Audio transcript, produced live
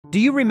Do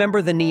you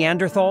remember the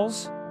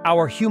Neanderthals?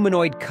 Our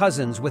humanoid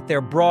cousins with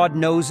their broad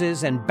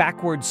noses and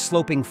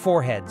backward-sloping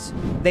foreheads.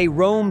 They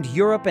roamed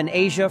Europe and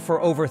Asia for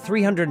over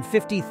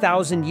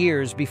 350,000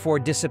 years before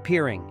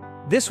disappearing.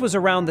 This was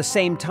around the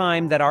same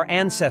time that our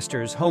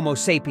ancestors, Homo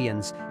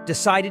sapiens,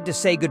 decided to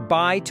say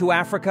goodbye to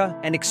Africa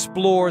and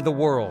explore the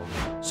world.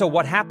 So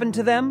what happened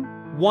to them?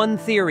 One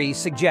theory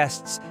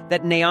suggests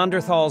that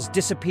Neanderthals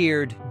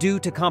disappeared due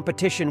to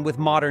competition with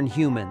modern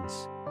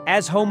humans.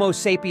 As Homo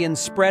sapiens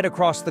spread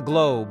across the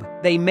globe,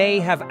 they may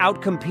have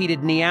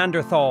outcompeted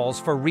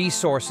Neanderthals for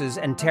resources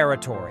and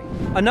territory.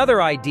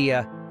 Another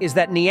idea is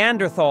that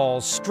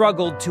Neanderthals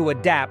struggled to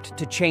adapt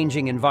to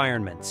changing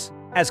environments.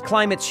 As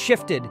climates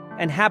shifted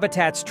and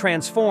habitats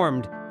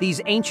transformed, these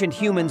ancient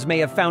humans may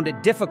have found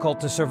it difficult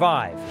to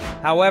survive.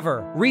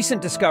 However, recent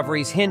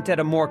discoveries hint at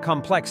a more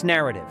complex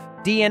narrative.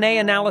 DNA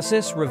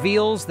analysis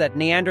reveals that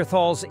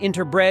Neanderthals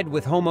interbred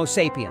with Homo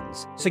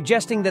sapiens,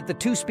 suggesting that the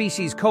two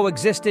species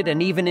coexisted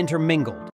and even intermingled.